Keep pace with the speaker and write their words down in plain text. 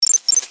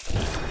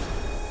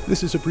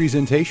This is a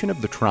presentation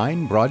of the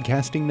Trine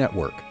Broadcasting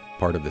Network,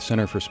 part of the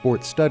Center for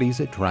Sports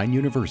Studies at Trine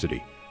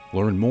University.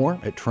 Learn more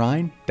at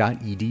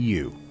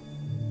trine.edu.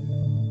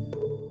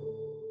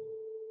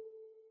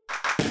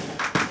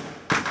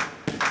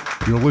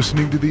 You're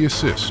listening to The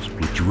Assist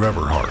with Drew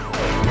Everhart.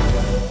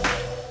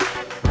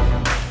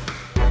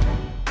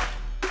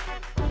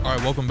 All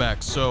right, welcome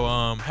back. So,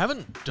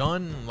 haven't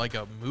done like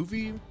a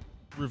movie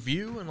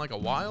review in like a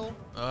while.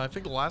 I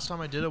think the last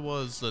time I did it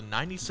was the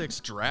 96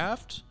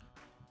 draft.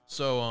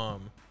 So,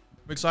 I'm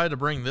excited to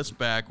bring this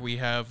back. We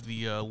have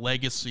the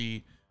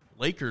Legacy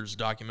Lakers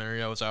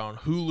documentary. I was out on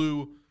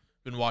Hulu,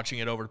 been watching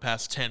it over the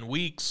past 10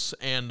 weeks,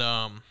 and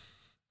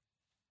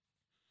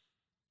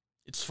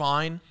it's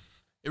fine.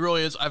 It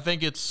really is. I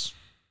think it's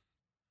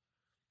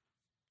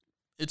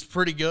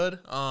pretty good.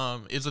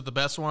 Is it the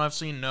best one I've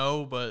seen?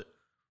 No, but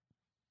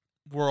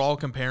we're all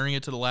comparing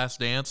it to The Last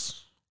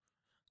Dance.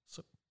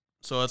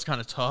 So that's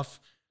kind of tough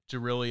to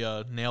really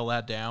nail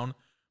that down.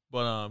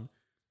 But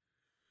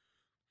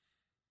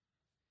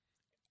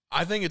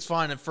I think it's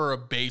fine for a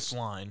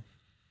baseline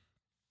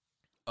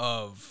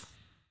of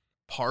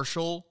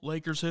partial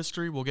Lakers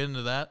history. We'll get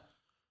into that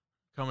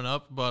coming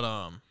up.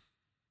 But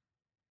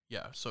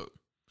yeah, so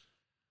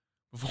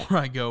before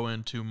I go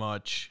into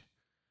much,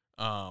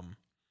 let's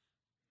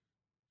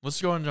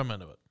go ahead and jump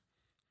into it.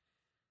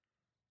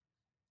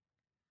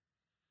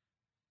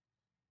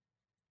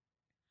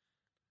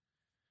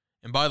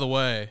 And by the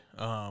way,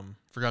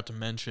 forgot to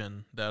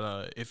mention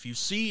that if you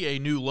see a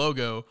new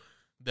logo,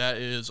 that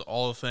is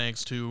all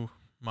thanks to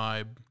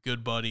my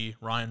good buddy,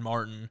 Ryan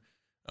Martin.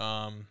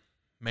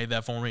 Made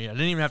that for me. I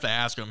didn't even have to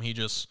ask him. He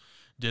just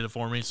did it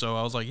for me. So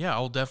I was like, yeah,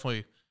 I'll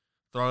definitely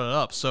throw it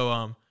up.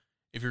 So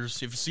if you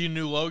see a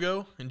new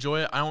logo,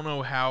 enjoy it. I don't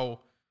know how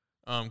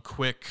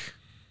quick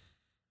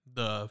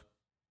the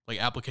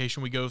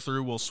application we go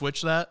through will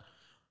switch that,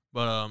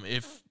 but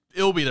if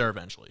it'll be there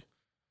eventually.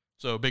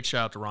 So big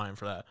shout out to Ryan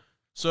for that.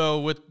 So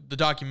with the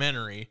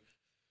documentary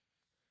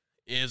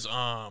is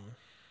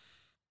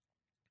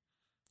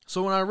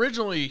so when I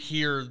originally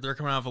hear they're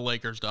coming out of a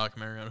Lakers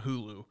documentary on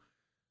Hulu,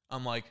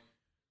 I'm like,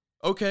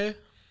 okay.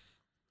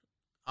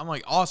 I'm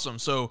like, awesome.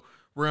 So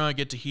we're gonna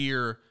get to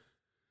hear,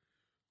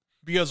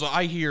 because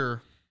I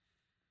hear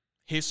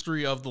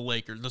history of the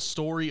Lakers, the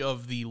story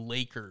of the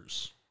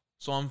Lakers.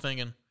 So I'm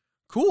thinking,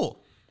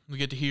 cool. We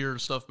get to hear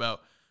stuff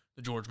about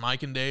the George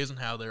Mikan days and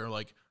how they're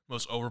like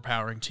most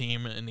overpowering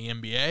team in the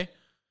NBA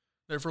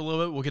there for a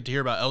little bit. We'll get to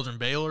hear about Elgin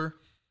Baylor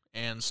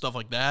and stuff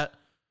like that.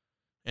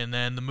 And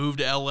then the move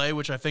to LA,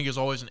 which I think is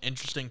always an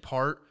interesting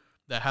part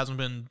that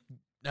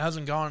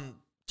hasn't gone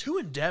too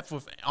in depth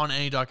on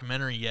any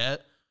documentary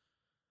yet.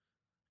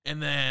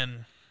 And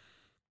then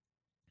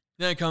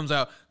it comes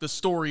out the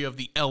story of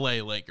the LA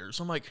Lakers.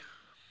 I'm like,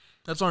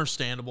 that's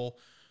understandable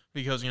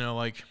because,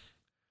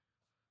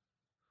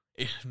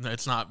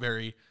 it's not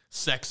very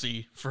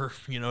sexy for,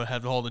 to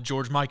have all the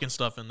George Mikan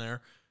stuff in there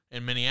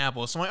in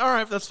Minneapolis. I'm like, all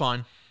right, that's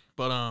fine.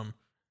 But,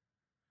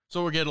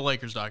 so we're getting a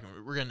Lakers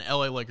documentary. We're getting an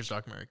LA Lakers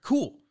documentary.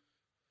 Cool.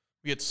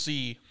 We get to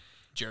see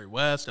Jerry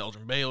West,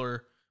 Elgin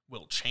Baylor,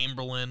 Will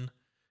Chamberlain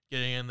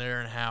getting in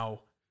there and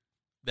how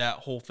that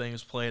whole thing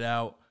is played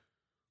out.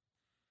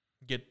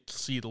 Get to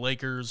see the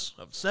Lakers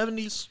of the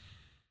 70s.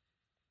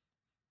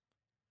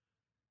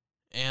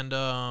 And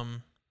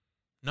none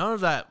of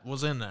that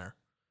was in there,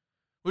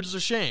 which is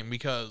a shame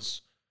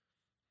because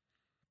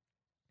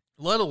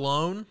let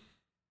alone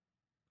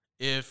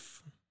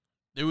if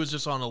it was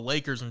just on the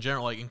Lakers in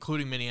general, like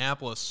including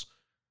Minneapolis,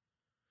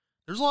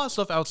 there's a lot of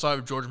stuff outside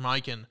of George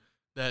Mikan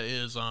that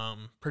is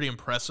pretty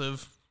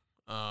impressive.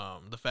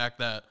 The fact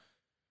that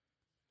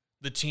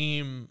the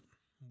team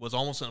was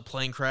almost in a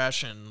plane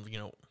crash and,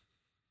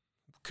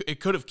 it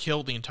could have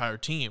killed the entire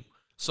team.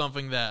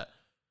 Something that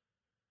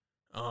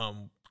I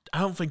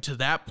don't think to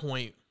that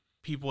point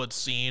people had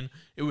seen.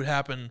 It would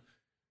happen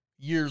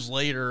years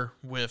later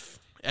with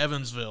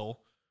Evansville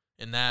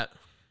and that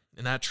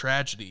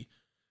tragedy.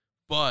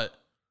 But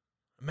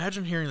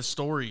imagine hearing the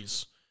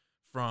stories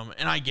from,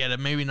 and I get it,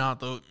 maybe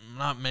not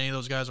many of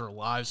those guys are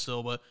alive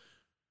still, but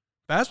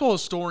basketball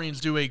historians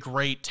do a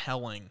great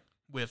telling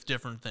with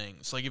different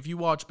things. Like if you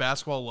watch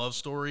Basketball Love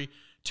Story,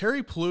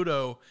 Terry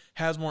Pluto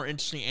has more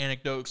interesting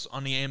anecdotes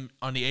on the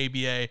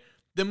ABA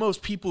than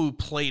most people who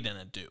played in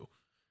it do.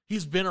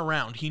 He's been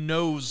around. He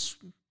knows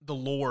the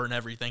lore and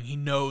everything. He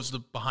knows the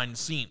behind the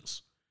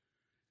scenes.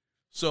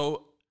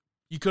 So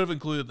you could have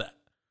included that.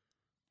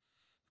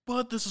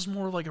 But this is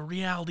more like a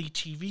reality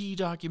TV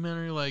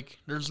documentary. Like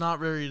there's not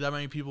that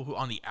many people who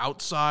on the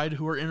outside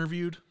who are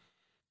interviewed.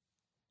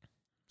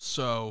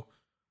 So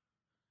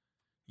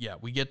yeah,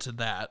 we get to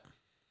that.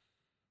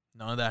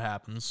 None of that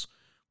happens,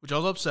 which I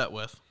was upset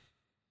with.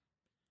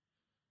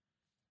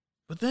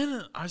 But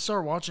then I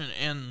started watching,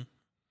 and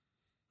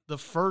the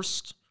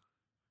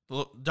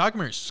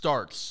documentary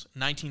starts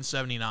in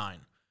 1979.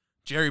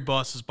 Jerry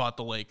Buss has bought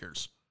the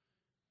Lakers.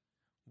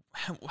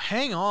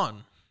 Hang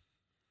on.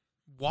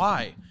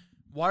 Why?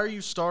 Why are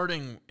you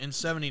starting in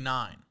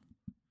 79?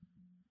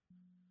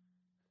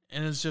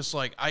 And it's just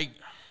like, I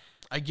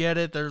get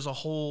it. There's a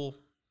whole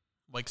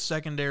like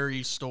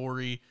secondary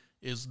story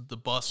is the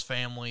Buss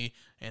family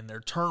and their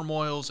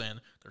turmoils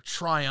and their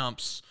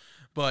triumphs,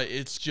 but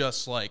it's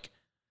just like,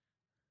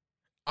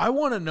 I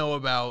want to know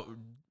about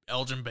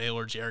Elgin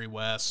Baylor, Jerry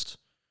West,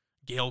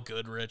 Gail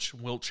Goodrich,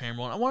 Wilt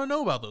Chamberlain. I want to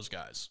know about those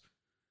guys.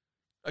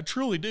 I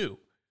truly do.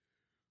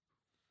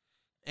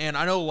 And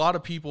I know a lot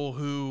of people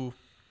who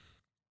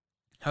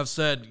have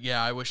said,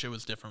 yeah, I wish it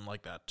was different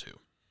like that too.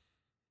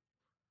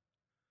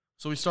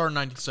 So we start in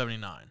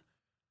 1979.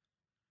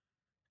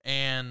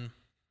 And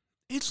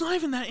it's not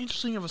even that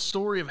interesting of a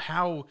story of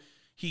how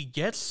he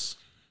gets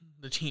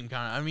the team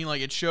kind of. I mean,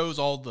 like, it shows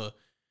all the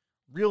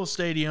real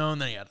estate he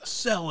owned, then he had to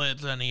sell it,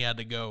 then he had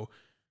to go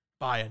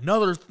buy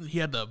another. He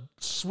had to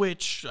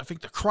switch, I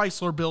think, the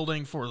Chrysler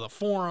building for the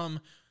Forum.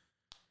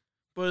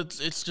 But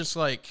it's just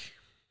like,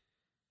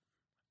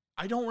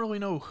 I don't really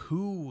know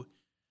who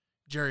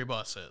Jerry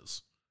Buss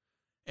is.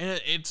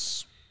 And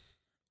it's,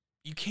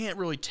 you can't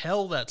really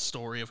tell that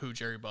story of who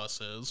Jerry Buss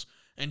is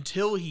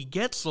until he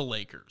gets the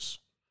Lakers.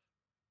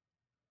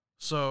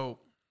 So,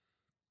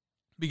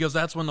 because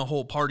that's when the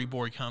whole party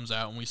board comes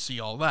out and we see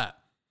all that.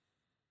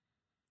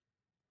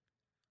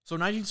 So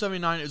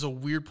 1979 is a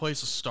weird place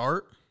to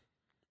start.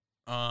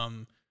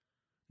 No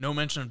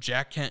mention of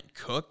Jack Kent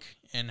Cooke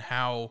and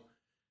how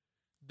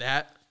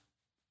that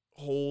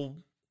whole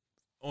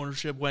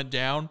ownership went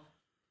down.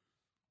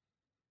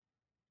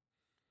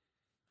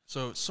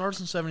 So it starts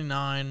in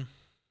 79,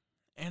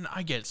 and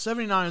I get it.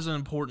 79 is an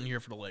important year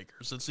for the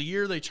Lakers. It's the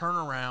year they turn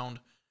around,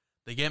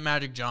 they get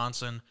Magic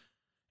Johnson,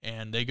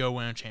 and they go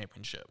win a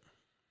championship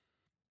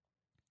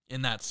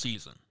in that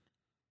season.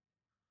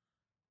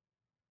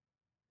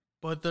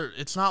 But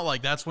it's not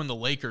like that's when the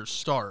Lakers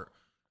start.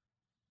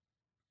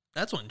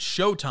 That's when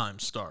Showtime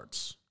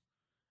starts.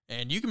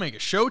 And you can make a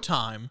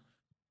Showtime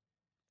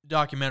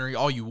documentary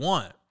all you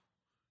want.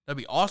 That'd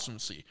be awesome to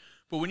see.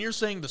 But when you're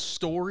saying the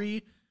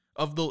story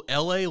of the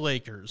LA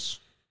Lakers,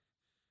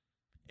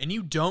 and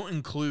you don't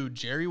include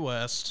Jerry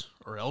West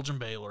or Elgin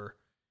Baylor,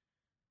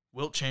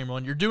 Wilt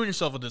Chamberlain, you're doing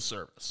yourself a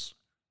disservice.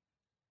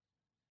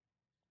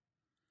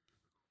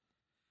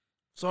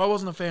 So I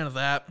wasn't a fan of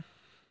that.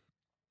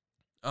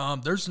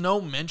 There's no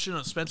mention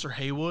of Spencer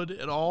Haywood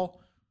at all.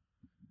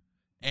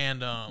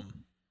 And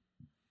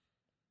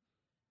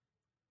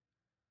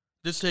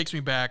this takes me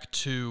back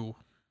to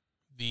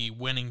the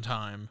Winning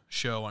Time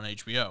show on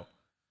HBO.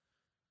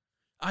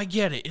 I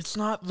get it. It's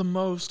not the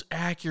most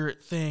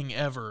accurate thing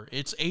ever.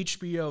 It's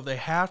HBO. They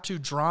have to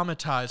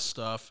dramatize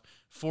stuff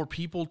for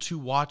people to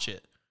watch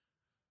it.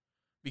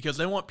 Because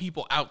they want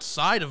people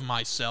outside of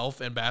myself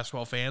and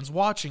basketball fans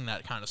watching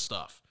that kind of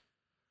stuff.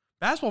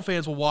 Basketball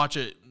fans will watch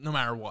it no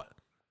matter what.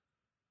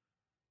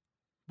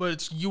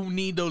 But you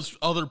need those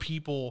other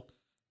people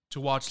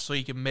to watch so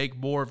you can make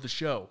more of the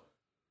show.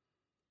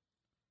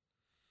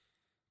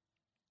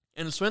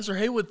 And the Spencer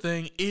Haywood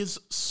thing is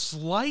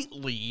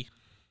slightly...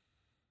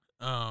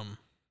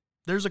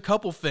 there's a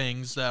couple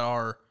things that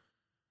are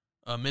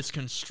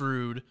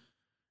misconstrued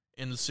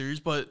in the series,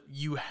 but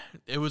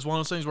it was one of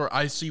those things where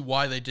I see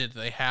why they did.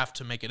 They have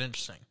to make it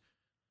interesting.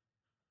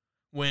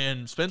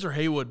 When Spencer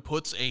Haywood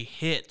puts a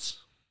hit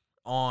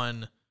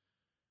on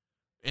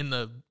in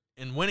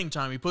Winning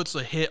Time, he puts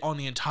a hit on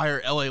the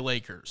entire LA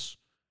Lakers.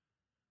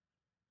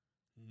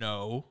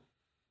 No,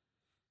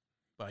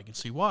 but I can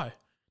see why.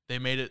 They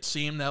made it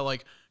seem that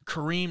like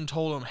Kareem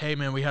told him, "Hey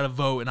man, we had a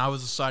vote and I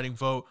was the deciding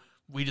vote.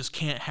 We just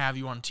can't have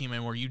you on the team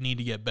anymore. You need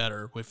to get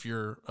better with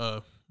your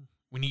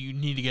you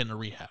need to get into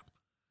rehab."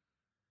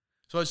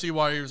 So I see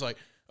why he was like,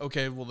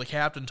 okay, well the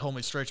captain told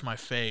me straight to my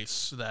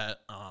face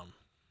that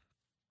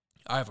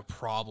I have a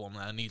problem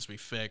that needs to be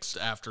fixed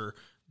after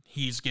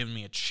he's given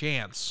me a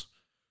chance.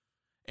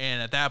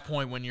 And at that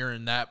point, when you're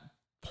in that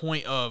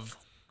point of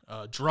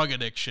drug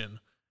addiction,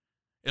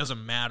 it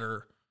doesn't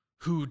matter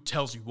who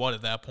tells you what.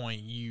 At that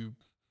point, you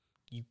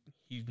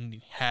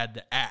had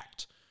to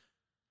act.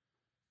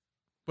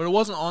 But it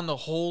wasn't on the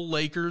whole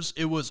Lakers.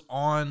 It was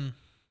on,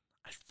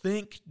 I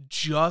think,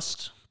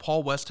 just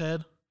Paul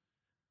Westhead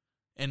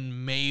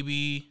and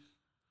maybe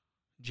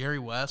Jerry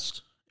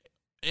West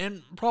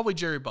and probably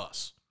Jerry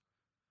Buss.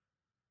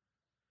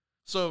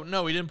 So,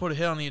 no, he didn't put a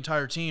hit on the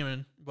entire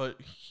team, but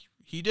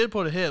he did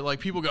put a hit. Like,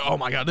 people go, oh,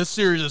 my God, this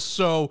series is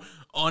so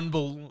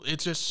unbelievable.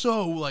 It's just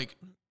so, like,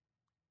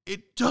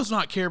 it does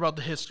not care about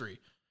the history.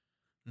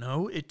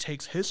 No, it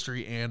takes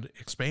history and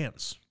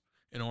expands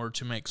in order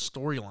to make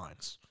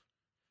storylines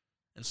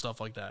and stuff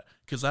like that.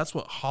 Because that's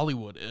what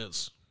Hollywood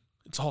is.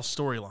 It's all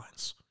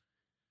storylines.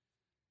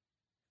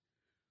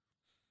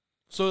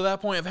 So at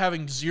that point of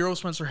having zero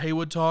Spencer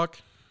Haywood talk,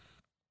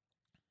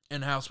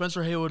 and how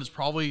Spencer Haywood is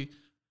probably,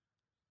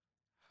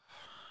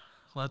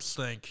 let's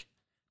think,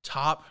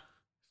 top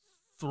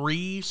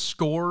 3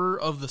 scorer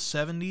of the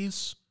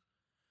 70s.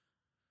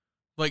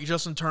 Like,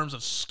 just in terms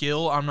of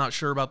skill, I'm not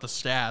sure about the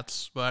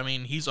stats, but I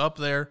mean, he's up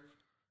there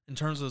in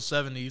terms of the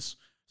 70s.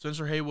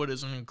 Spencer Haywood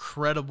is an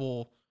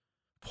incredible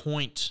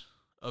point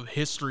of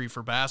history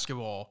for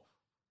basketball.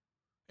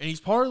 And he's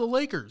part of the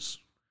Lakers.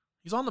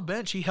 He's on the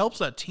bench. He helps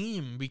that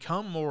team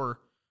become more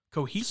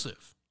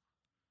cohesive.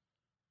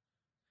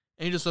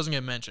 And he just doesn't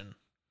get mentioned.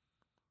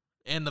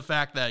 And the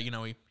fact that,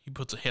 he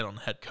puts a hit on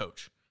the head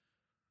coach.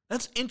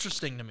 That's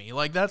interesting to me.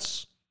 Like,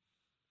 that's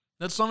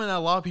something that a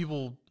lot of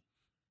people,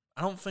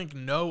 I don't think,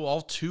 know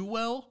all too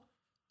well.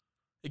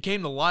 It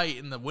came to light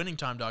in the Winning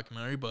Time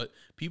documentary, but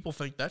people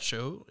think that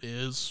show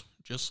is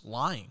just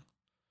lying.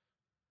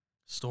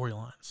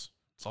 Storylines.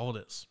 That's all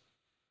it is.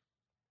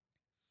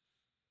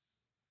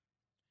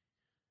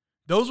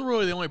 Those were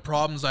really the only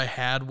problems I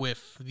had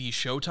with the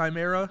Showtime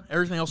era.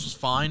 Everything else was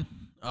fine.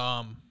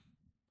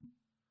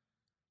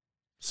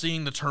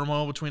 Seeing the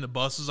turmoil between the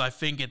buses, I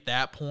think at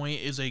that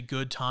point is a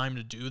good time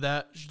to do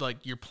that. Like,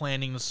 you're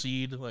planting the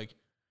seed. Like,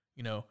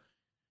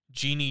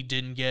 Jeannie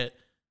didn't get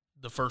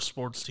the first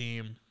sports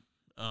team.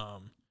 Blah,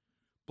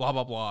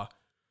 blah, blah.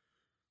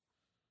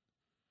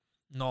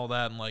 And all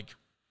that. And, like,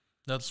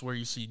 that's where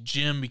you see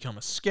Jim become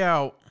a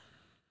scout.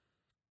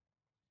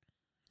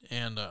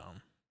 And,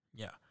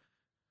 yeah.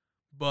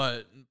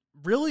 But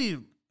really,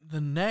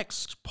 the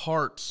next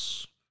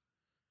parts,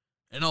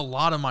 and a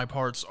lot of my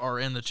parts are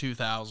in the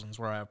 2000s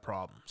where I have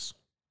problems.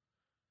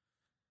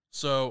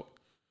 So,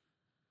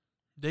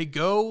 they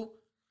go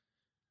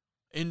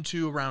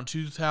into around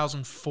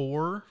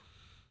 2004.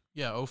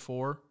 Yeah,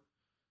 04.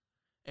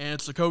 And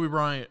it's the Kobe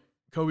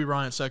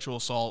Bryant sexual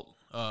assault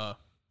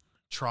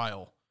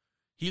trial.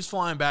 He's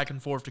flying back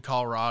and forth to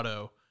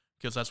Colorado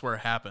because that's where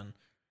it happened.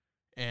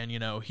 And,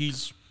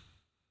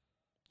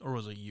 or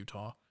was it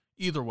Utah?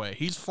 Either way,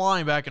 he's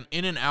flying back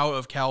in and out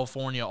of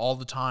California all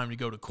the time to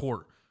go to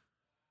court.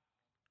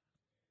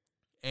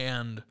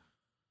 And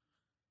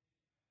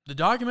the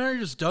documentary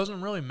just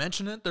doesn't really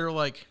mention it.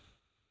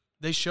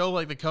 They show,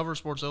 like, the cover of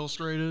Sports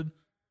Illustrated.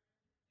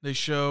 They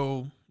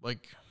show,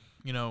 like,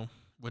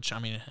 which, I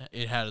mean,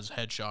 it had his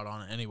headshot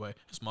on it anyway,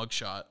 his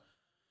mugshot.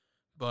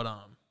 But,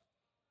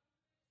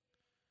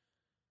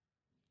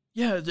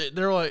 yeah,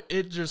 they're like,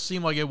 it just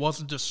seemed like it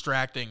wasn't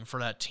distracting for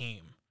that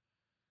team.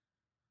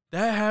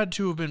 That had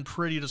to have been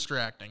pretty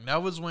distracting.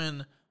 That was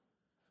when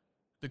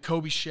the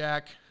Kobe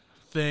Shaq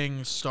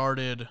thing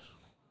started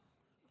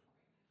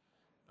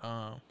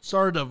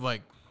to,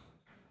 like,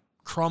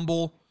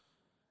 crumble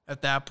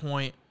at that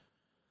point.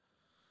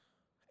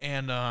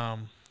 And,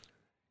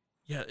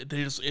 yeah, it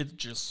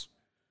just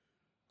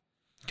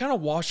kind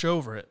of wash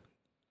over it.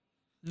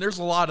 And there's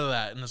a lot of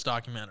that in this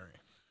documentary.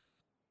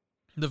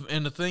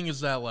 And the thing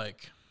is that,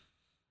 like,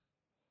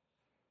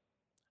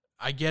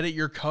 I get it,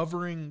 you're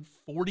covering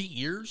 40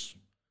 years.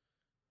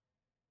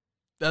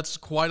 That's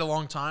quite a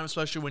long time,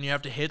 especially when you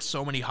have to hit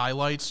so many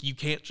highlights. You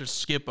can't just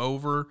skip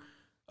over,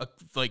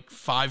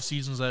 5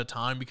 seasons at a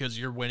time because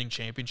you're winning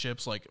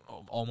championships, like,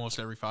 almost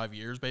every 5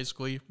 years,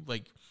 basically.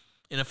 Like,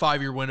 in a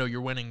 5-year window, you're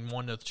winning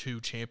 1 to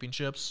 2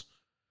 championships.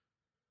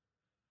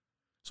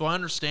 So I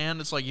understand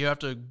it's like you have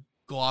to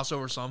gloss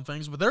over some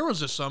things, but there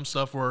was just some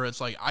stuff where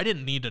it's like, I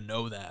didn't need to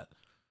know that.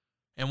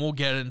 And we'll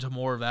get into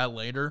more of that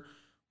later.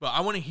 But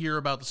I want to hear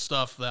about the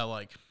stuff that,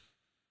 like,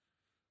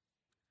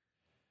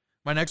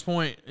 my next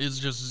point is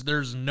just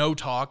there's no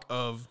talk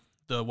of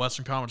the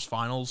Western Conference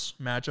Finals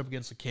matchup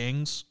against the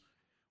Kings,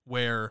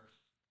 where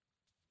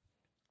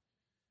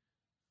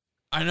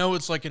I know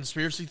it's like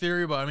conspiracy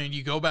theory, but I mean,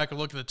 you go back and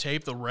look at the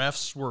tape, the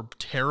refs were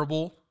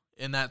terrible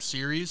in that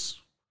series.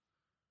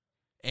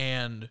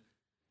 And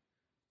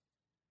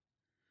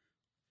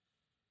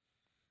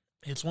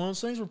it's one of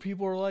those things where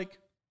people are like,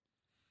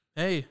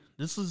 hey,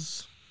 this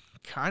is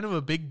kind of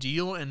a big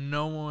deal,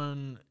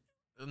 and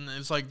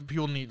it's like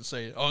people need to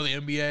say, oh, the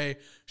NBA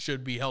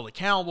should be held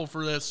accountable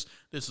for this.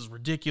 This is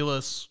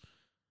ridiculous.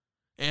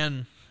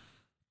 And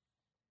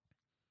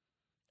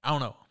I don't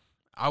know.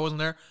 I wasn't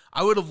there.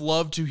 I would have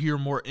loved to hear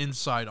more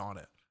insight on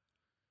it.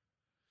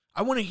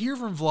 I want to hear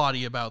from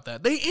Vlade about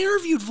that. They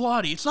interviewed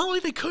Vlade. It's not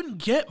like they couldn't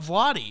get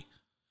Vlade.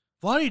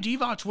 Vlade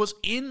Divac was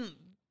in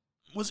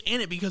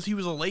it because he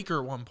was a Laker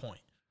at one point.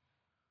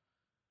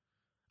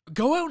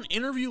 Go out and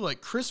interview,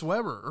 like, Chris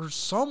Webber or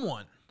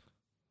someone.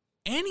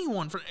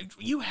 Anyone.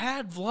 You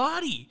had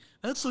Vlade.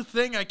 That's the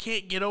thing I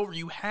can't get over.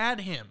 You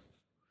had him.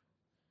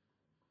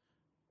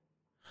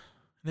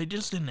 They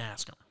just didn't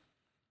ask him.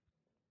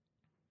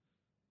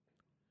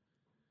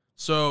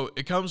 So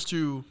it comes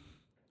to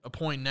a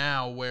point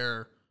now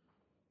where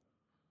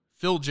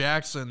Phil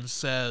Jackson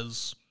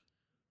says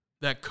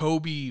that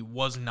Kobe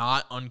was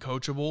not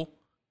uncoachable.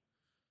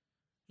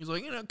 He's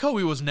like,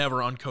 Kobe was never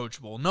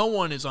uncoachable. No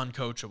one is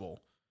uncoachable.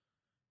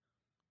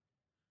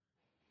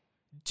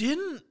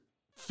 Didn't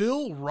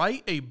Phil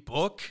write a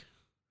book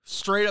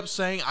straight up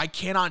saying, I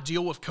cannot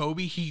deal with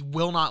Kobe. He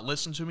will not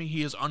listen to me.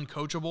 He is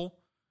uncoachable.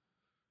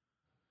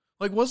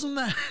 Like, wasn't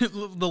that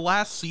the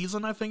last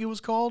season, I think it was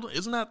called?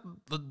 Isn't that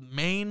the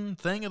main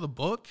thing of the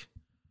book?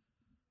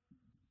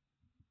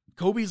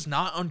 Kobe's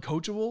not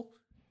uncoachable?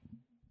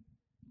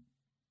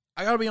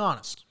 I gotta be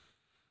honest.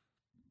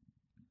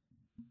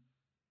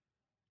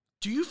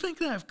 Do you think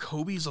that if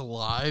Kobe's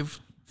alive,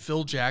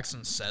 Phil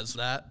Jackson says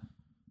that?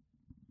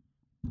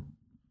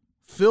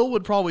 Phil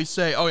would probably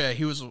say, oh yeah,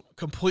 he was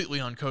completely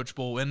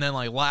uncoachable, and then,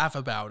 like, laugh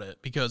about it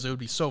because it would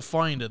be so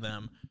funny to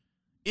them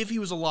if he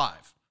was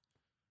alive.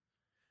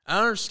 I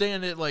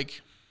understand it,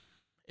 like,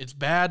 it's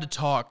bad to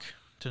talk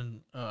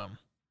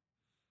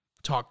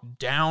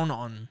down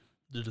on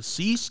the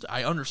deceased.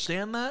 I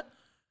understand that.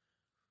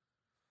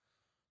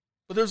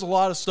 But there's a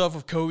lot of stuff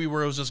with Kobe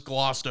where it was just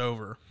glossed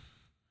over.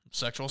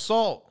 Sexual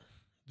assault,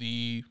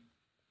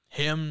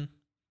 him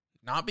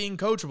not being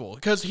coachable,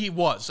 because he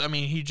was. I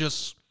mean, he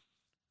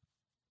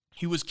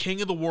was king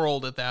of the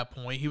world at that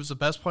point. He was the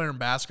best player in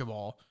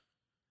basketball,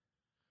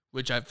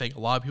 which I think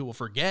a lot of people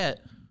forget.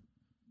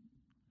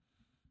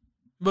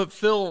 But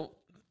Phil,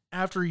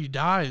 after he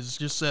dies,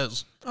 just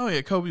says, oh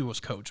yeah, Kobe was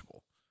coachable.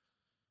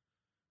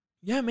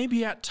 Yeah,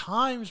 maybe at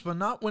times, but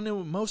not when it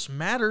most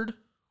mattered.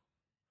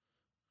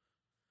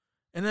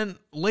 And then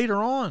later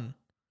on,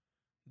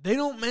 they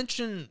don't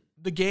mention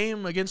the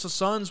game against the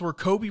Suns where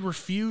Kobe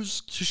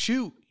refused to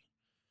shoot.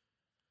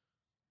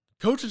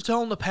 Coach is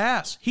telling him to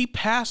pass. He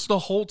passed the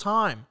whole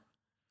time,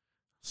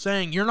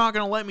 saying, you're not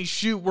going to let me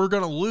shoot, we're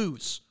going to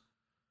lose.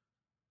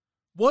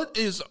 What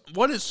is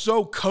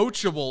so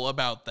coachable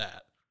about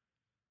that?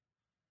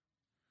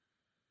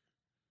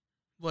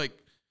 Like,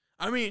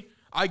 I mean,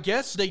 I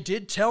guess they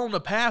did tell him to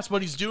pass,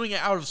 but he's doing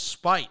it out of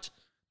spite.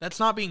 That's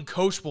not being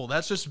coachable.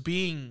 That's just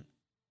being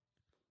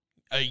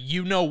a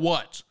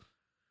you-know-what.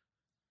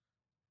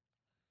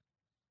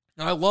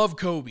 And I love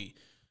Kobe.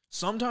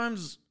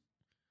 Sometimes,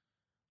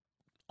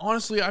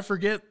 honestly, I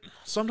forget.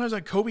 Sometimes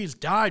that Kobe has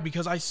died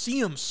because I see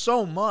him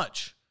so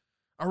much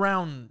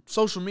around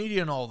social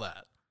media and all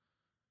that.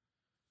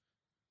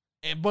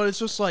 But it's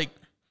just like,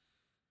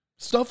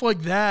 stuff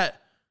like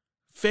that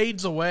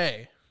fades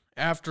away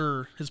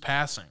after his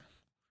passing.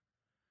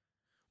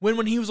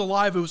 When he was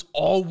alive, it was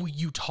all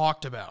you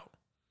talked about.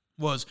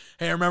 Was,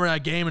 hey, remember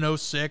that game in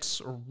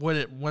 06 or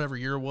whatever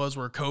year it was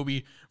where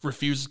Kobe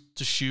refused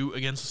to shoot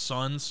against the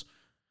Suns?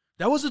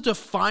 That was a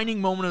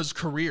defining moment of his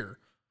career.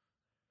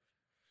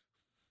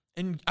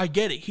 And I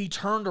get it. He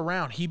turned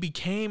around. He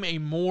became a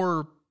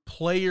more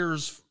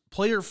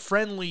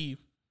player-friendly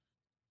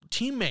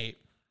teammate.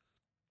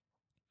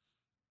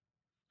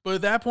 But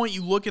at that point,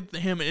 you look at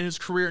him in his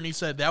career and he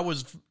said that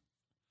was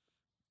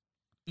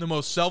the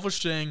most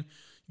selfish thing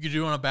you could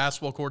do on a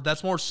basketball court.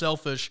 That's more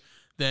selfish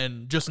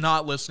than just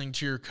not listening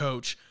to your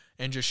coach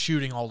and just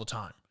shooting all the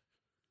time.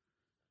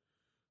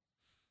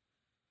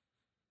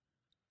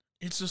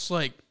 It's just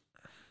like,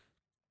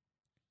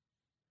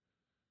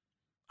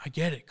 I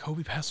get it.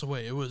 Kobe passed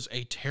away. It was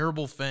a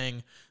terrible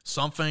thing.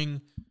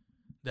 Something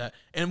that,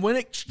 and when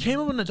it came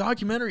up in the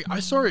documentary,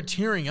 I started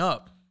tearing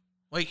up.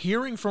 Like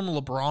hearing from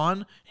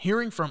LeBron,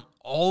 hearing from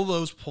all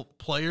those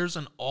players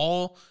and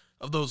all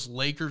of those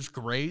Lakers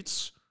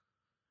greats,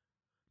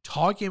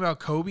 talking about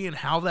Kobe and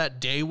how that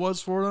day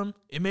was for them,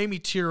 it made me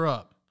tear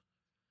up.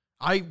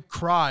 I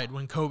cried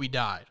when Kobe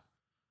died.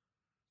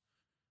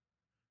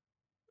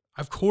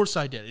 Of course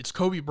I did. It's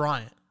Kobe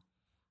Bryant.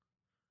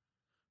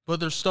 But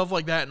there's stuff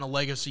like that in a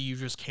legacy you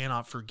just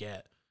cannot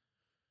forget.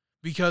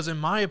 Because in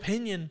my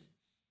opinion,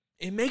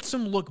 it makes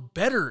him look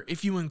better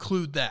if you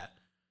include that.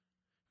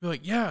 You're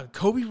like, yeah,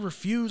 Kobe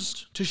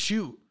refused to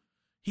shoot.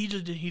 He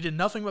did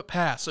nothing but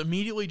pass.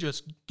 Immediately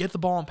just get the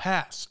ball and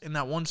pass in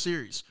that one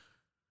series.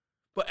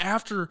 But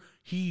after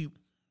he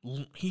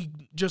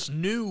just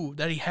knew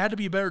that he had to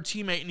be a better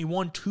teammate and he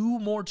won 2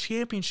 more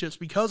championships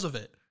because of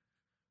it.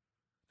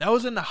 That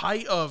was in the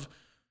height of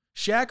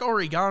Shaq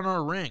already got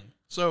another ring.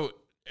 So,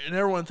 and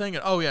everyone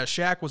thinking, oh yeah,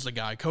 Shaq was the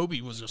guy.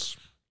 Kobe was just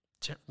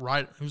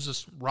right. He was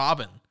just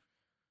robbing.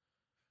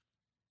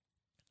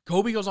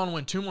 Kobe goes on to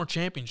win 2 more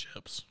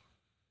championships.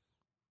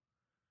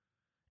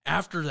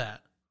 After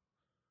that,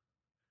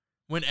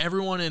 when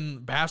everyone in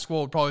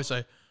basketball would probably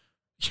say,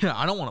 yeah,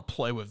 I don't want to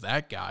play with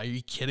that guy. Are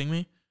you kidding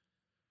me?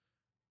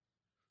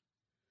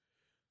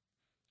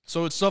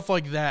 So it's stuff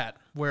like that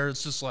where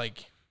it's just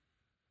like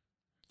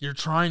you're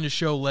trying to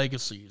show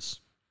legacies.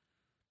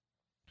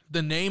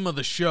 The name of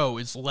the show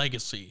is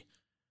Legacy.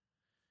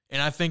 And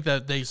I think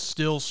that they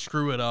still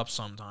screw it up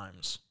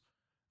sometimes.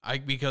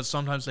 Because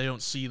sometimes they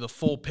don't see the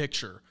full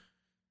picture.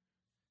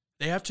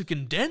 They have to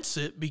condense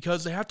it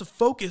because they have to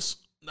focus.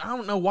 I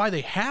don't know why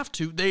they have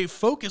to. They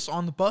focus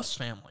on the Buss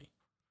family.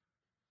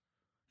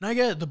 And I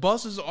get it. The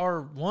Busses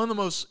are one of the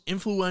most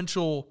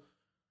influential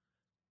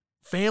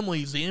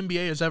families the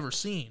NBA has ever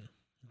seen.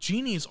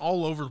 Genie's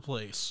all over the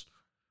place.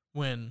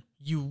 When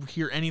you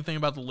hear anything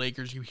about the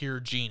Lakers, you hear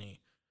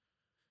Genie.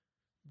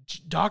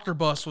 Dr.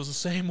 Buss was the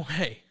same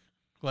way.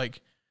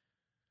 Like,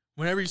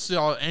 whenever you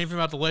saw anything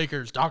about the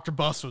Lakers, Dr.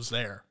 Buss was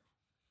there.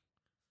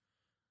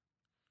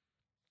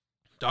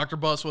 Dr.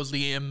 Buss was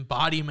the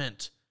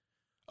embodiment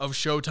of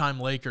Showtime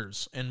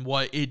Lakers and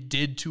what it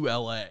did to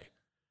LA.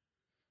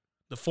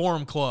 The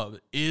Forum Club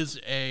is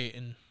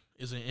an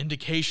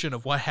indication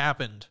of what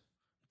happened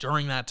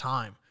during that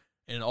time.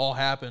 And it all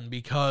happened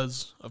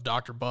because of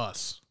Dr.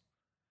 Buss.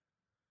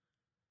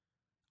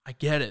 I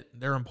get it.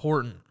 They're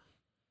important.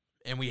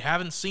 And we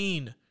haven't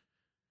seen,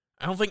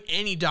 I don't think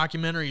any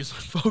documentary is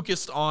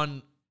focused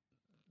on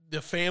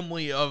the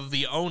family of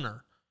the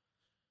owner.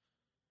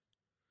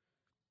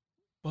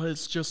 But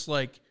it's just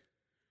like,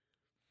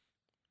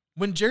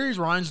 when Jerry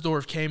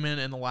Reinsdorf came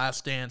in The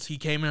Last Dance, he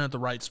came in at the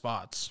right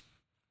spots.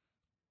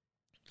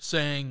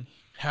 saying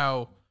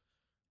how,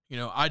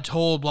 I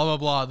told blah, blah,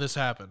 blah, this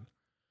happened.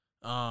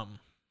 I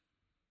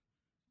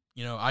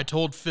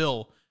told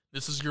Phil,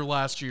 this is your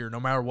last year, no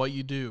matter what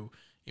you do.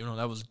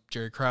 That was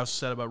Jerry Krause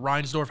said about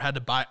Reinsdorf had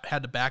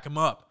to back him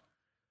up.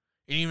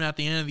 And even at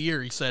the end of the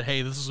year, he said,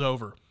 hey, this is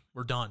over.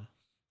 We're done.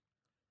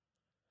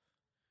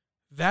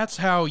 That's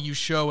how you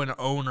show an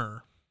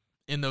owner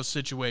in those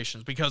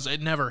situations, because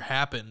it never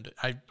happened,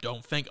 I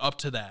don't think, up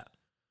to that.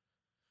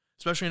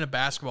 Especially in a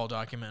basketball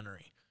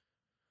documentary.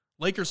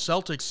 Lakers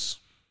Celtics,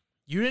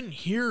 you didn't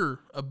hear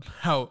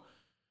about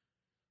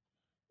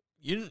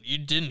you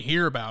didn't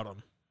hear about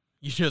them.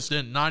 You just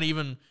didn't. Not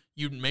even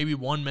maybe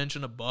one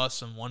mention of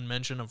Bus and one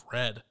mention of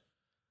Red.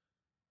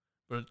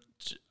 But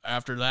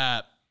after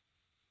that,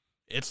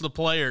 it's the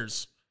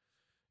players.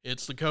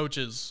 It's the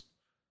coaches.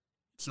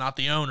 It's not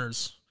the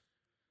owners.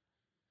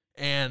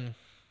 And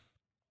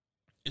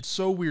it's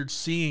so weird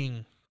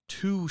seeing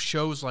two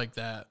shows like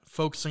that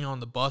focusing on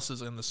the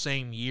Buses in the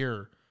same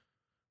year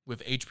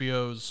with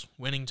HBO's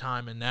Winning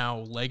Time and now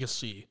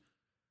Legacy.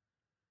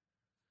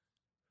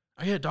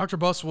 Dr.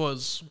 Bus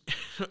was,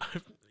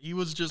 he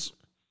was just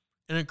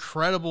an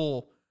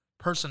incredible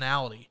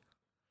personality.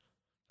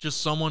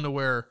 Just someone to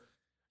where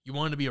you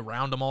wanted to be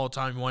around him all the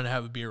time. You wanted to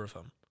have a beer with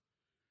him.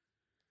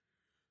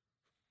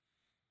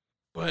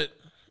 But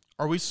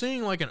are we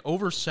seeing like an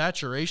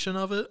oversaturation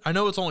of it? I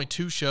know it's only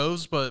 2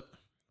 shows, but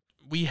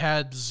we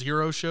had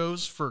 0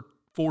 shows for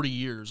 40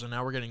 years, and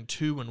now we're getting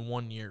 2 in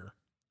 1 year.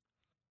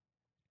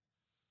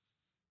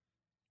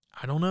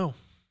 I don't know.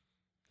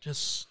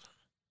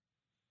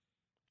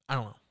 I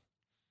don't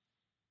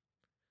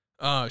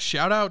know.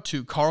 Shout out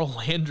to Carl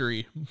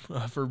Landry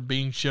for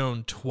being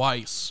shown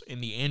twice in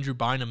the Andrew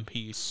Bynum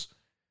piece.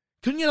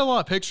 Couldn't get a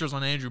lot of pictures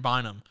on Andrew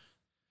Bynum.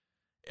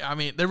 I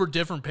mean, there were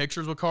different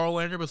pictures with Carl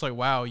Landry, but it's like,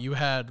 wow, you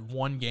had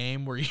one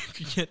game where you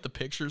could get the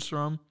pictures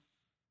from.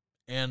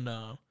 And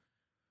the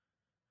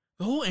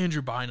whole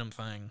Andrew Bynum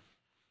thing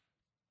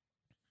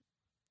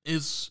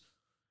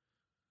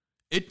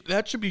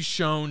that should be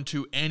shown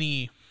to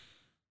any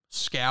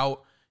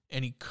scout,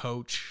 any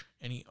coach,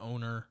 any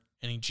owner,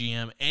 any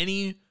GM,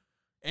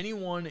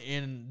 anyone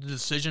in the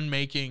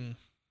decision-making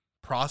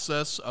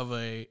process of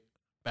a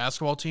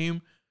basketball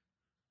team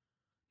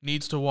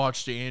needs to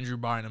watch the Andrew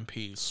Bynum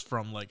piece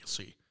from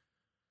Legacy.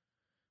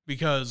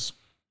 Because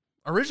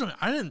originally,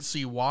 I didn't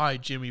see why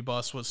Jimmy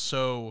Buss was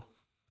so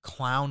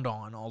clowned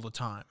on all the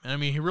time. And I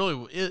mean, he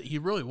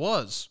really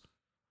was.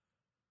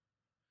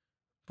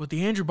 But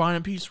the Andrew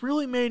Bynum piece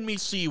really made me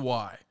see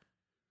why.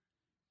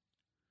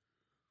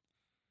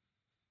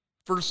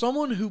 For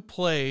someone who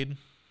played,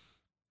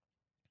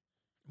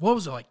 what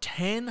was it, like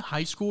 10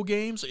 high school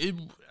games?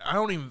 I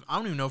don't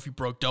even know if he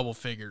broke double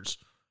figures.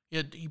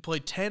 He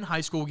played 10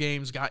 high school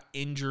games, got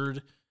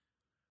injured,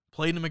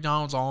 played in the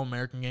McDonald's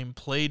All-American game,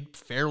 played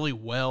fairly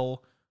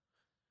well,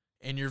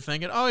 and you're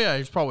thinking, oh yeah,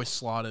 he's probably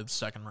slotted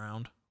second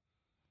round.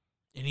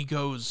 And he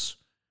goes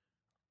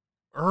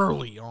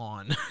early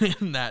on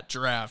in that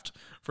draft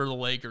for the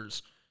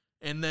Lakers.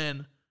 And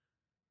then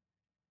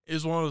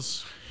is one of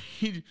those,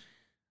 he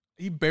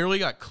barely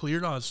got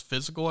cleared on his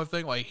physical, I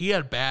think. Like, he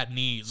had bad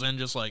knees, and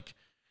just like,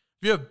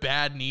 if you have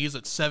bad knees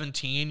at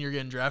 17, you're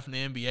getting drafted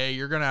in the NBA,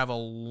 you're going to have a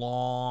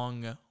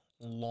long,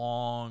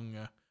 long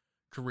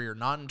career.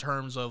 Not in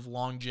terms of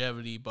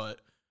longevity,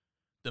 but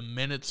the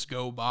minutes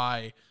go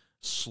by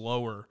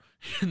slower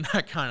and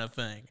that kind of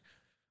thing.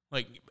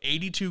 Like,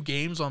 82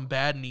 games on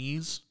bad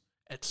knees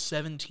at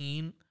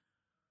 17.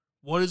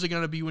 What is it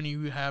going to be when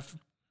you have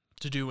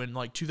to do in,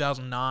 like,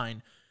 2009? You're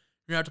going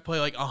to have to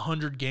play, like,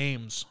 100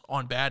 games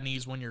on bad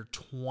knees when you're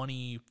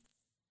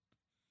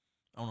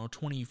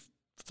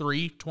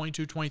 23,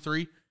 22,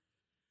 23.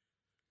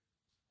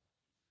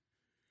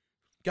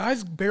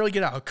 Guys barely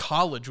get out of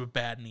college with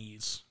bad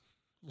knees.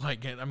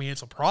 Like, I mean,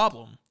 it's a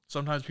problem.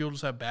 Sometimes people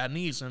just have bad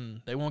knees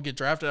and they won't get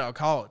drafted out of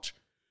college.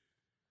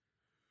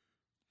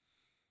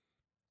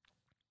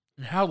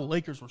 And how the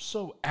Lakers were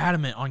so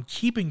adamant on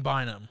keeping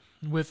Bynum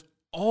with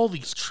all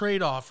these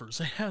trade offers.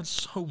 They had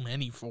so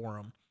many for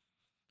him.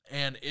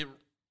 And it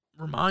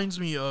reminds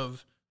me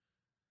of,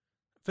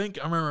 I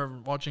remember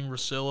watching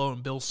Russillo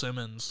and Bill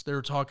Simmons. They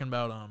were talking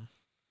about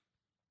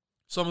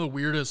some of the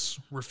weirdest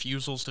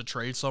refusals to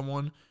trade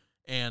someone.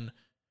 And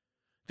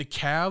the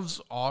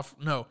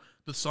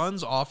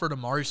Suns offered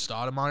Amari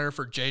Stoudemire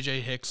for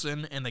J.J.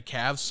 Hickson, and the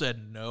Cavs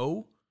said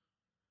no.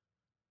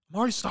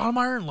 Amari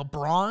Stoudemire and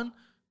LeBron?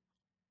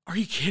 Are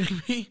you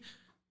kidding me?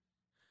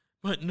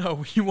 But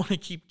no, you want to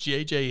keep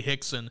J.J.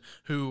 Hickson,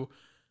 who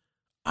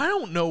I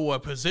don't know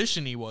what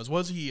position he was.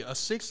 Was he a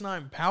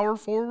 6'9" power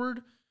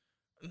forward?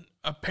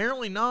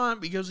 Apparently not,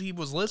 because he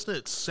was listed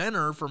at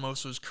center for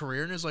most of his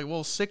career, and it's like,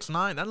 well,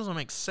 6'9", that doesn't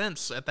make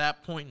sense at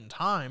that point in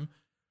time.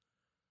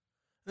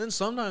 And then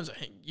sometimes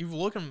you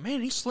look at him,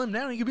 man, he's slimmed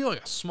down. He could be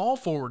like a small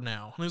forward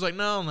now. And he's like,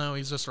 no,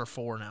 he's just our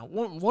 4 now.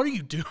 What are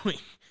you doing?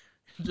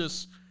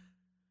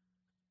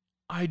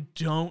 I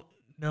don't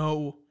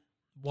know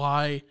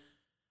why.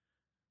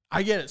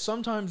 I get it.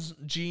 Sometimes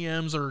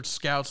GMs or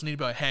scouts need to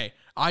be like, hey,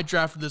 I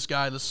drafted this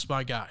guy. This is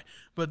my guy.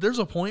 But there's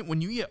a point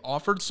when you get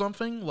offered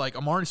something like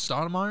Amari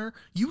Stoudemire,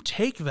 you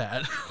take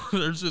that.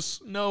 There's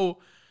just no...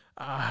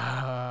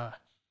 Yeah,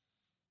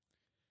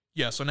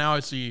 so now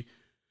I see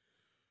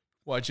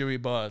why Joey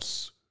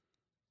Buss.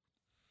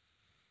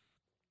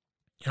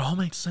 It all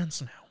makes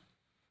sense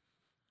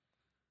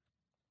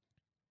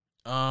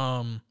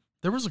now.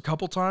 There was a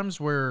couple times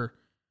where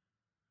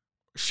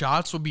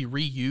shots would be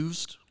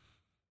reused,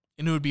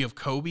 and it would be of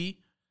Kobe.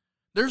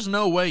 There's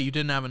no way you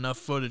didn't have enough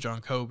footage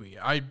on Kobe.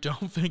 I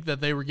don't think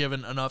that they were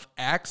given enough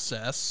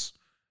access,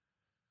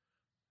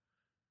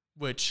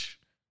 which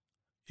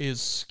is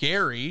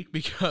scary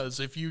because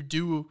if you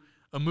do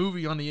a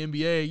movie on the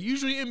NBA,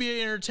 usually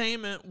NBA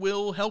Entertainment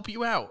will help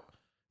you out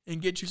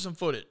and get you some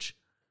footage.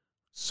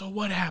 So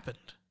what happened?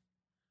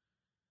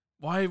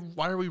 Why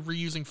are we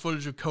reusing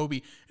footage of Kobe?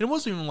 And it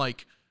wasn't even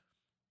like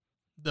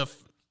the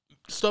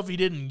stuff he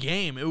did in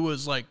game. It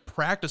was like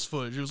practice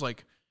footage. It was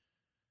like,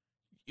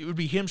 it would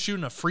be him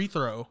shooting a free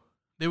throw.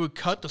 They would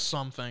cut to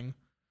something.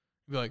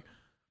 Be like,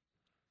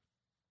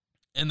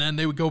 and then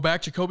they would go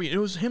back to Kobe. It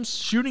was him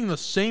shooting the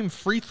same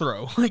free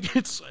throw. Like,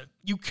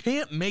 you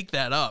can't make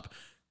that up.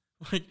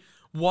 Like,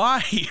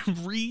 why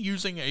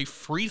reusing a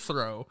free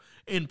throw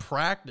in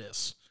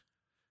practice?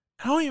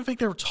 I don't even think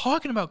they were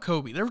talking about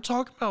Kobe. They were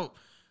talking about,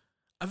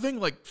 I think,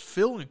 like,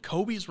 Phil and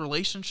Kobe's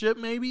relationship,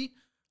 maybe.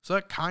 So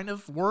that kind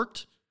of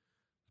worked.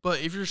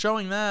 But if you're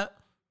showing that,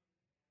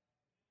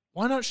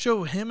 why not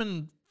show him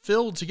and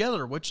Phil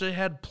together, which they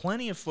had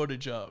plenty of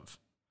footage of?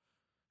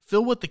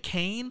 Phil with the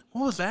cane?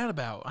 What was that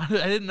about? I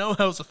didn't know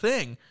that was a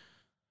thing.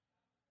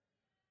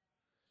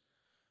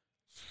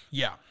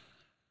 Yeah.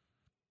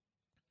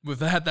 With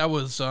that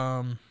was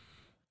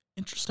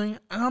interesting.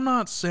 And I'm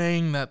not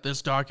saying that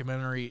this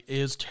documentary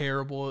is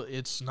terrible.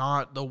 It's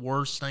not the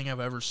worst thing I've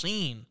ever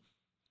seen.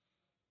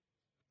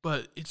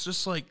 But it's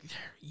just like,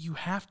 you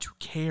have to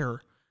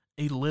care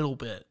a little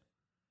bit.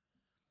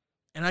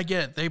 And I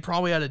get it. They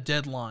probably had a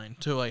deadline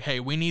to like, hey,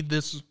 we need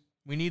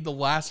the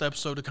last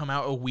episode to come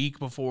out a week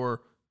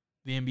before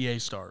the NBA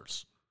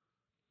starts.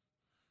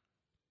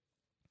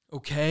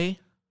 Okay.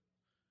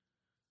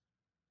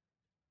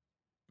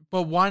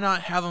 But why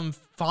not have them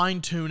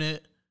fine-tune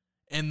it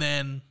and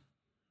then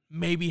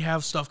maybe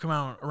have stuff come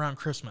out around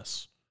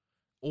Christmas?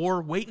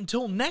 Or wait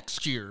until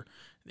next year.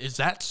 Is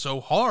that so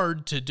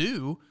hard to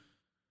do?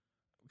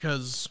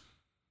 Because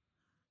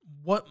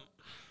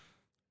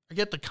I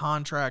get the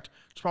contract.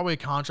 It's probably a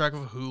contract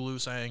with Hulu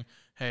saying,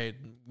 hey,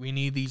 we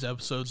need these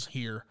episodes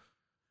here.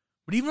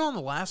 But even on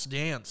The Last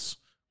Dance,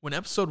 when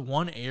episode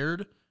 1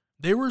 aired,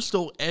 they were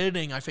still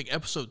editing, I think,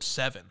 episode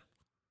 7.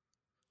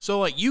 So,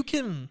 like, you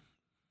can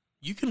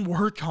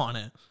work on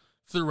it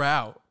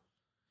throughout.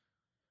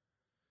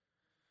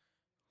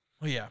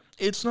 Well, yeah,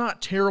 it's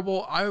not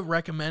terrible. I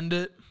recommend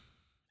it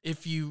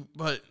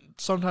but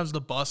sometimes the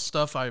bus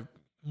stuff I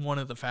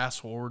wanted to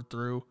fast forward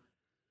through.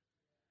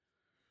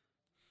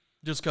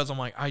 Just because I'm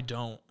like, I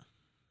don't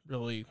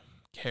really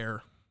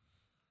care.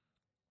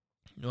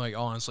 Like,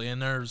 honestly,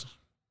 and it's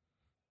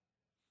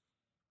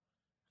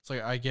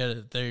like, I get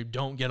it. They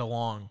don't get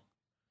along.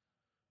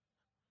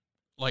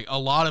 Like, a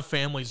lot of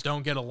families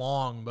don't get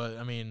along, but,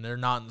 I mean, they're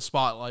not in the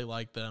spotlight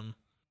like them.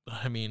 But,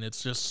 I mean,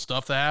 it's just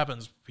stuff that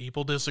happens.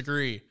 People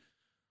disagree.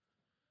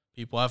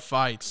 People have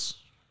fights.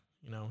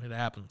 You know, it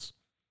happens.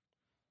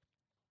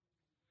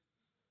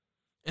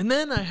 And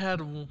then I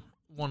had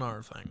one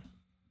other thing.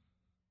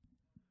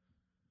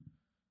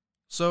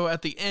 So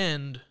at the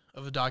end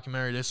of the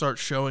documentary, they start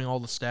showing all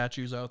the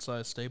statues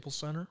outside Staples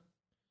Center.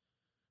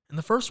 And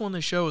the first one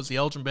they show is the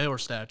Elgin Baylor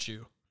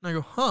statue. And I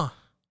go, huh.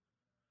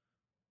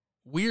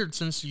 Weird,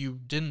 since you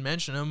didn't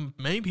mention him.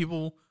 Many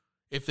people,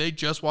 if they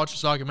just watch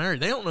this documentary,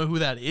 they don't know who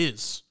that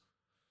is.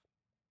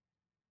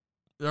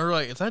 They're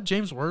like, is that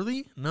James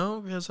Worthy?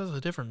 No, because that's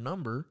a different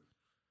number.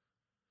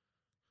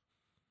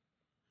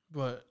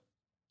 But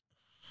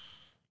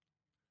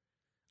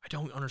I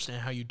don't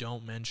understand how you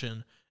don't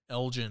mention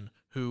Elgin,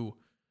 who,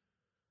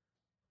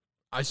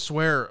 I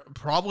swear,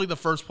 probably the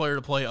first player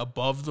to play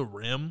above the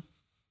rim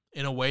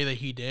in a way that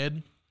he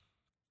did.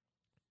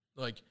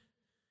 Like,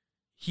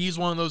 he's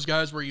one of those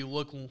guys where you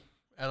look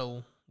at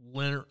a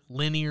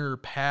linear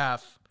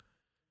path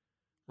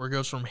where it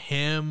goes from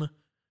him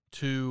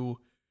to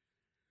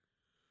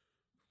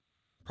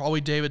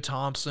probably David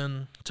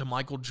Thompson to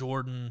Michael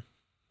Jordan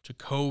to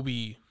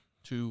Kobe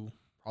to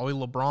probably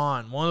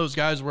LeBron. One of those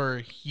guys where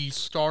he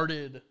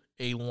started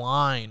a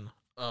line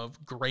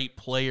of great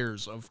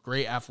players, of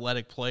great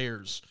athletic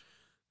players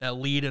that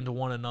lead into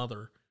one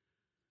another.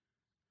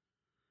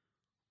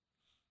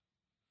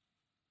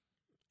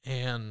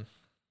 And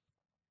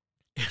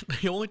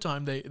the only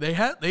time they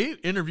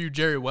interviewed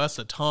Jerry West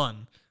a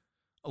ton,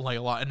 like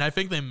a lot. And I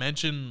think they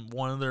mentioned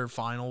one of their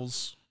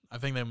finals. I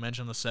think they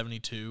mentioned the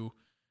 72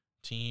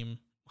 team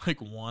like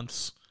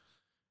once.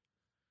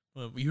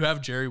 You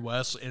have Jerry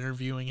West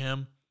interviewing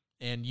him,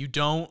 and you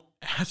don't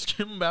ask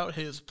him about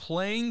his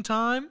playing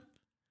time.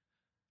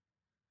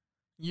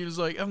 You're just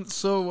like,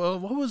 so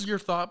what was your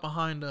thought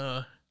behind,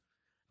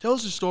 tell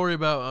us your story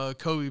about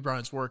Kobe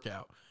Bryant's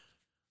workout.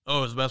 Oh,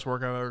 it was the best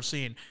workout I've ever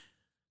seen.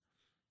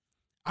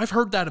 I've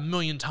heard that a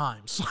million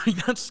times.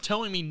 Like, that's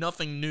telling me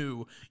nothing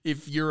new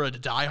if you're a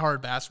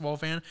diehard basketball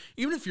fan.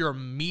 Even if you're a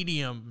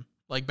medium,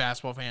 like,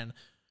 basketball fan,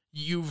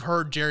 you've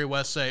heard Jerry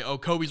West say, oh,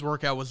 Kobe's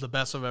workout was the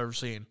best I've ever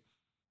seen.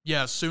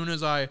 Yeah, as soon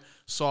as I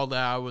saw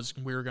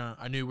that,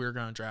 I knew we were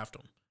gonna draft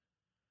him.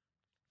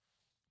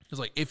 It's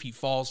like, if he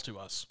falls to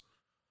us.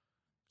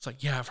 It's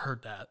like, yeah, I've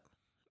heard that.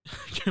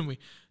 Can we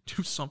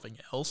do something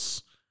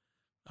else?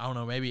 I don't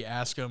know, maybe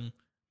ask him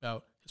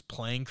about his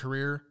playing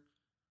career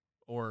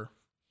or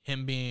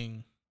him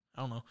being,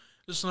 I don't know.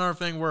 Just another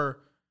thing where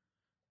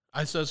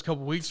I said this a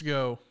couple weeks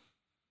ago,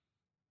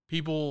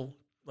 people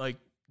like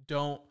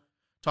don't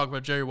talk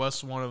about Jerry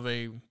West as one of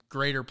the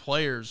greater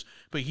players,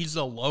 but he's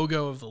the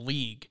logo of the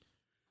league.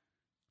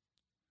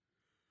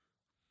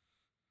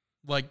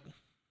 Like,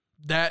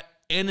 that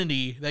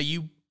entity that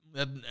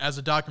as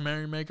a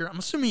documentary maker, I'm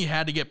assuming you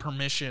had to get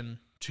permission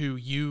to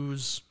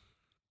use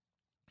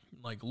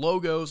like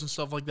logos and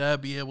stuff like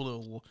that, be able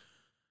to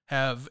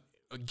have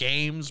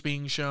games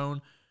being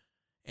shown.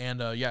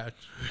 And yeah,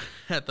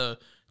 at the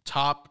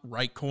top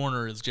right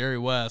corner is Jerry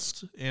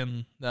West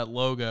in that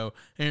logo.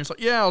 And it's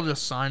like, yeah, I'll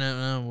just sign it,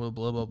 blah,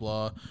 blah,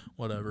 blah,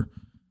 whatever.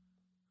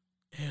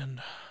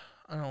 And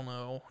I don't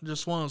know,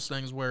 just one of those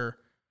things where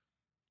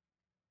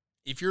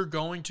if you're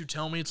going to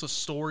tell me it's a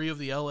story of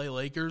the LA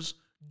Lakers,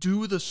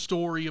 do the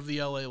story of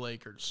the LA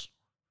Lakers.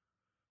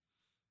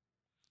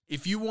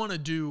 If you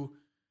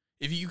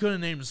could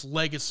have named this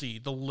Legacy,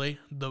 the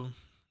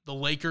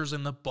Lakers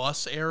in the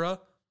bus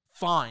era,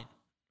 fine.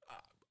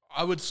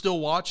 I would still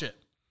watch it.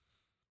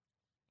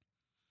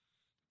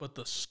 But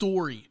the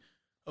story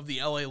of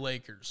the LA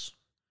Lakers,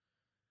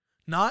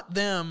 not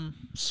them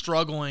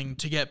struggling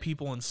to get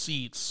people in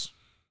seats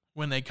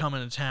when they come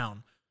into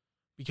town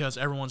because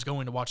everyone's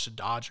going to watch the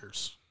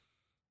Dodgers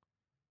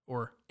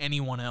or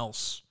anyone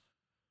else.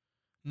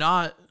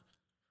 Not,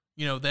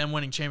 them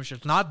winning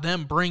championships. Not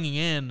them bringing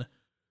in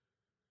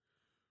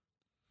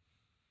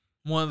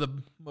one of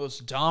the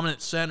most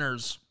dominant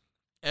centers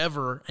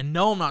ever. And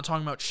no, I'm not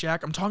talking about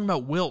Shaq. I'm talking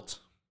about Wilt.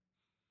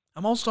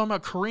 I'm also talking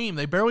about Kareem.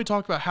 They barely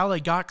talked about how they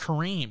got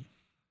Kareem.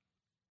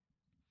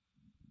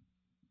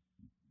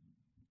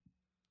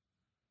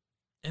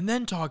 And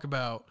then talk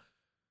about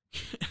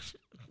it's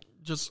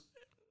just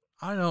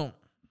one of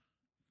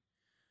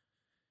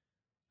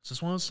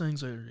those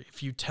things that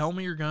if you tell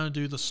me you're going to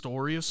do the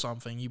story of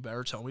something, you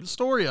better tell me the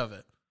story of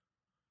it.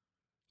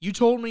 You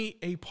told me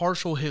a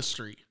partial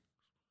history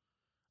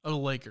of the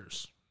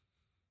Lakers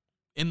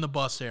in the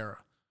Bus era.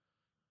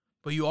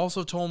 But you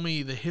also told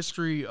me the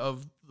history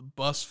of the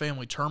Bus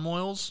family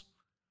turmoils,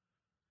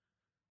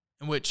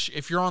 in which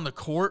if you're on the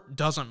court,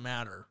 doesn't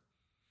matter.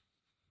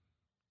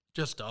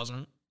 Just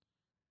doesn't.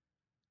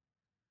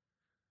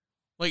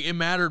 Like, it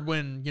mattered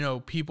when,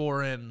 people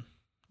are in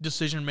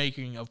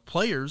decision-making of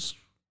players.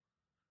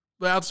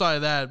 But outside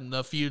of that,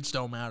 the feuds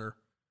don't matter.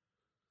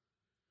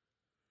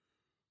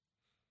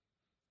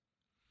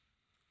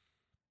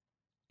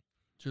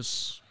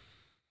 Just,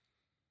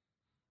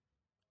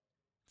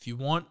 if you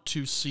want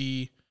to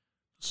see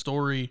the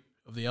story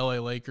of the LA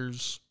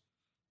Lakers,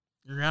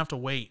 you're going to have to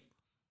wait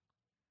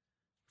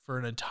for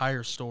an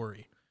entire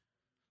story.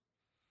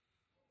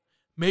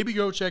 Maybe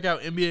go check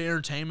out NBA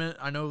Entertainment.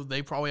 I know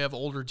they probably have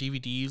older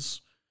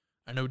DVDs.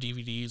 I know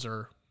DVDs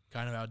are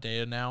kind of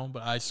outdated now,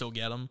 but I still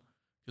get them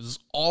because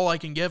it's all I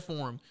can get for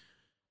them.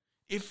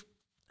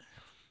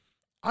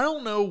 I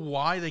don't know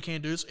why they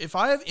can't do this. If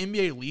I have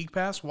NBA League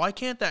Pass, why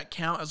can't that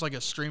count as like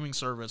a streaming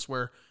service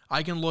where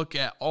I can look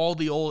at all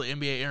the old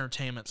NBA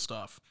Entertainment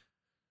stuff?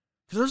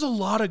 Because there's a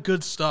lot of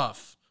good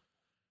stuff.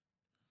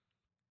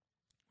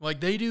 Like,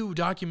 they do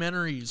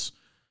documentaries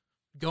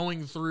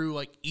going through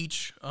like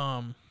each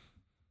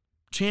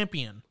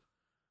champion.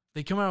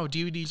 They come out with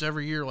DVDs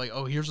every year like,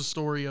 oh, here's a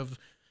story of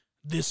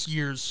this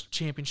year's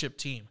championship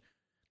team.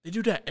 They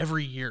do that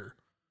every year.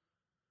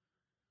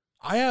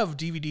 I have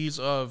DVDs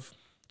of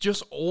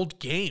just old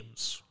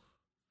games.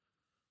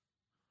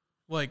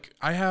 Like,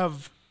 I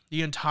have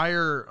the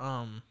entire,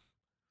 I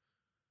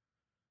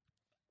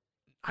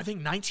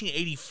think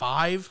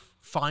 1985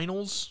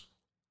 finals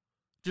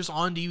just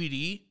on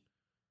DVD.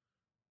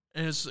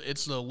 And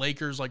it's the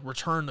Lakers, like,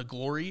 Return to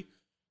Glory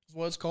is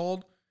what it's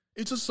called.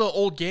 It's just the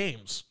old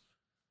games.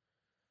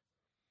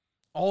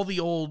 All the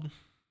old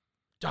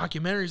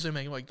documentaries they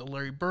make, like the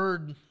Larry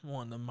Bird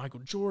one, the Michael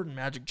Jordan,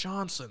 Magic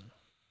Johnson.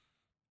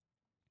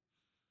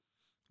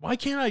 Why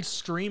can't I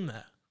stream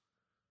that?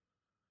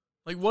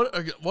 Like,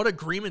 what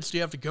agreements do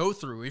you have to go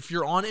through? If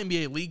you're on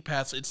NBA League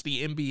Pass, it's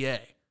the NBA.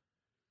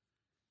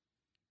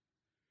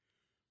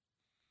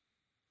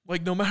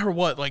 Like, no matter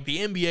what, like, the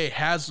NBA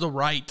has the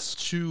rights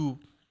to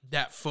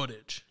that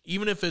footage.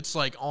 Even if it's,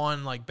 like,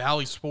 on, like,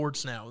 Bally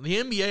Sports now.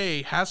 The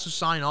NBA has to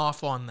sign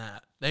off on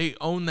that. They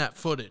own that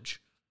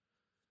footage.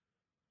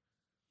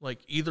 Like,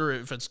 either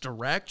if it's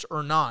direct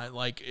or not.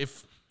 Like,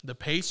 if the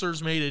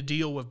Pacers made a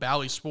deal with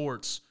Bally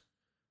Sports,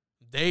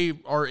 they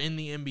are in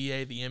the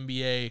NBA. The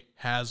NBA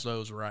has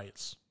those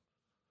rights.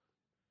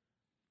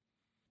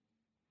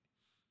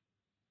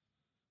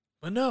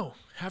 But no,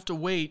 have to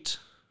wait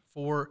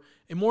for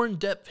a more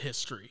in-depth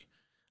history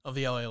of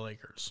the LA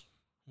Lakers,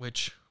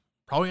 which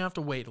probably have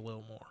to wait a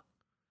little more.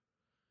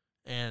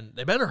 And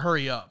they better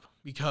hurry up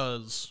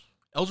because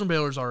Elgin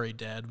Baylor's already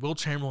dead. Will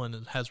Chamberlain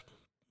has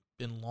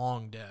been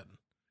long dead.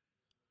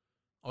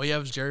 All you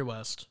have is Jerry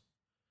West.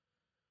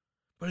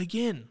 But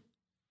again,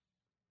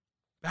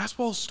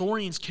 basketball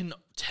historians can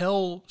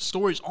tell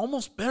stories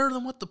almost better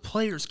than what the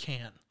players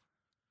can.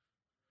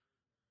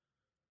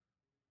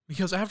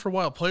 Because after a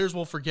while, players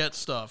will forget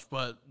stuff,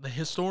 but the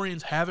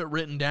historians have it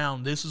written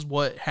down. This is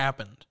what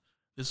happened.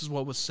 This is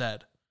what was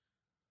said.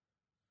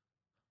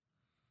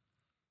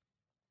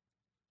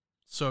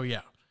 So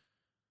yeah,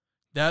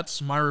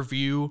 that's my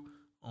review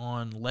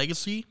on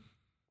Legacy.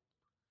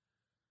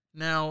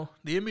 Now,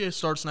 the NBA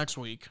starts next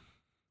week.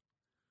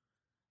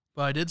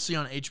 But I did see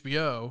on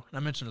HBO, and I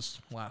mentioned this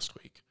last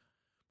week,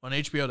 on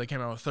HBO they came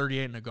out with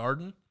 38 in the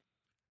Garden,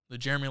 the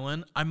Jeremy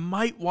Lin. I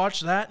might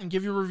watch that and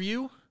give you a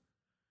review.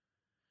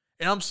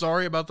 And I'm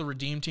sorry about the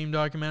Redeem Team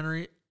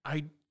documentary.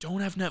 I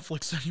don't have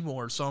Netflix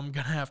anymore, so I'm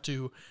going to have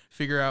to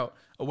figure out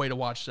a way to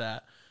watch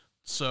that.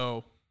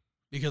 So,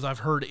 because I've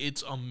heard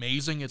it's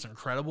amazing, it's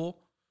incredible.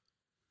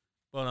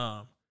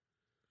 But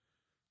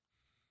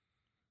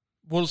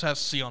we'll just have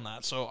to see on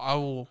that. So I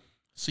will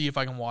see if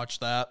I can watch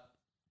that.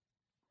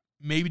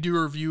 Maybe do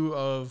a review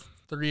of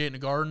 38 in the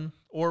Garden,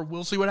 or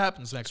we'll see what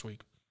happens next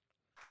week.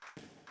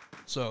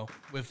 So,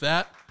 with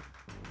that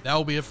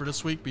will be it for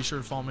this week. Be sure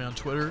to follow me on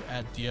Twitter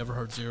at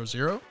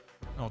TheEverhard00, and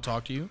I'll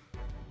talk to you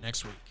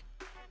next week.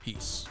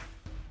 Peace.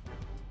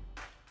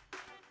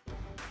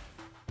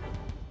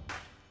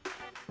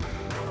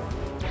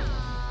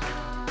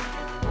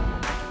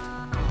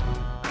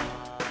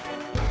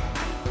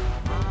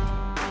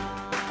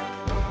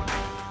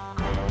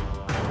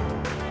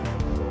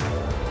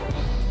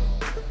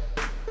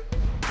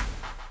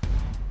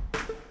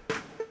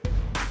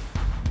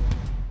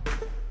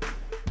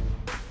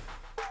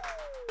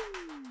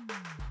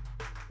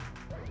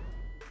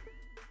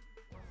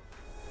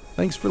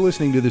 Thanks for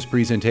listening to this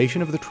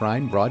presentation of the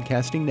Trine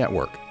Broadcasting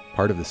Network,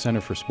 part of the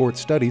Center for Sports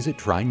Studies at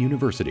Trine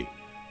University.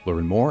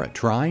 Learn more at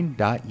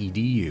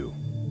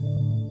trine.edu.